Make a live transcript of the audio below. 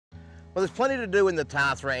Well, there's plenty to do in the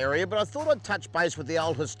Tathra area, but I thought I'd touch base with the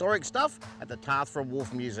old historic stuff at the Tathra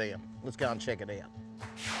Wharf Museum. Let's go and check it out.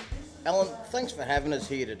 Alan, thanks for having us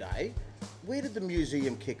here today. Where did the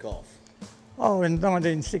museum kick off? Oh, in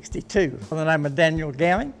 1962, by the name of Daniel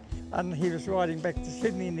Gowing, and he was riding back to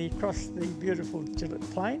Sydney and he crossed the beautiful Gillett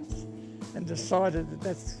Plains and decided that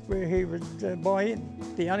that's where he would buy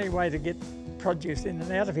in. The only way to get produce in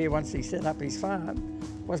and out of here once he set up his farm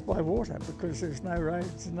was by water, because there's no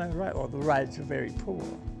roads and no road, or the roads were very poor.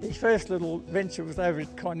 His first little venture was over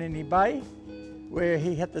at Kaineni Bay, where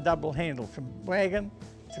he had the double handle from wagon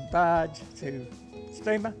to barge to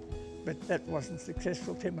steamer, but that wasn't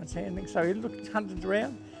successful, too much handling, so he hunted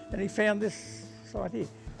around and he found this site here.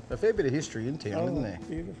 A fair bit of history in town, isn't there?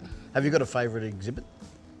 Beautiful. Have you got a favourite exhibit?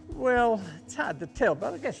 Well, it's hard to tell,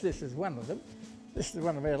 but I guess this is one of them. This is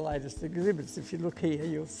one of our latest exhibits. If you look here,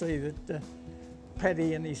 you'll see that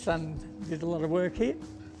Paddy and his son did a lot of work here.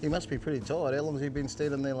 He must be pretty tired. How long has he been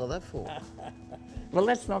standing there like that for? Well,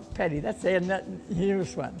 that's not Paddy, that's our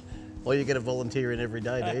newest one. Well, you get a volunteer in every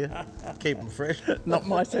day, do you? Keep them fresh. Not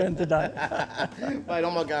my turn today. Mate, I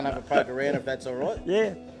might go and have a poke around if that's all right.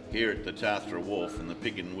 Yeah. Here at the Tathra Wharf and the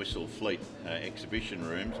Pig and Whistle Fleet exhibition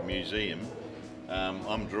rooms, museum,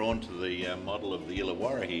 I'm drawn to the model of the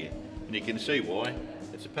Illawarra here. And you can see why.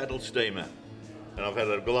 It's a paddle steamer. And I've had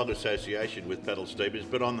a lot of association with paddle steamers,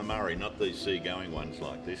 but on the Murray, not these sea-going ones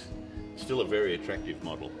like this. Still a very attractive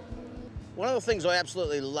model. One of the things I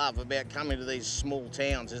absolutely love about coming to these small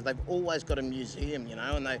towns is they've always got a museum, you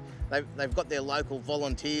know, and they've got their local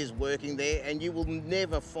volunteers working there, and you will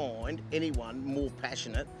never find anyone more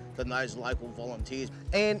passionate than those local volunteers.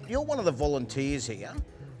 And you're one of the volunteers here.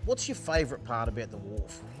 What's your favourite part about the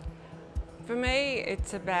wharf? For me,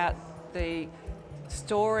 it's about the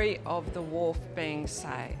story of the wharf being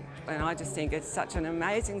saved. And I just think it's such an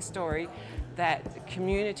amazing story that the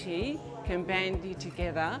community can bandy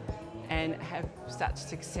together and have such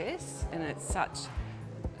success, and it's such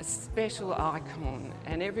a special icon.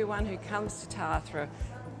 And everyone who comes to Tathra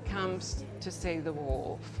comes to see the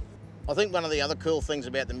wharf. I think one of the other cool things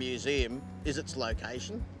about the museum is its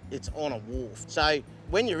location. It's on a wharf. So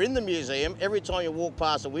when you're in the museum, every time you walk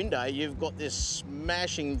past a window, you've got this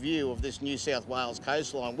smashing view of this New South Wales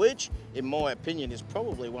coastline, which, in my opinion, is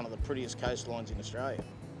probably one of the prettiest coastlines in Australia.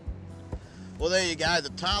 Well, there you go, the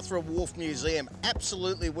Tathra Wharf Museum.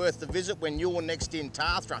 Absolutely worth the visit when you're next in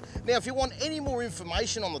Tathra. Now, if you want any more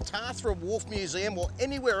information on the Tathra Wharf Museum or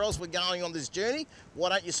anywhere else we're going on this journey, why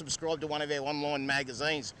don't you subscribe to one of our online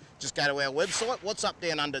magazines? Just go to our website,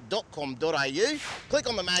 whatsupdownunder.com.au, click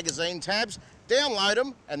on the magazine tabs, download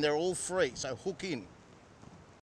them, and they're all free, so hook in.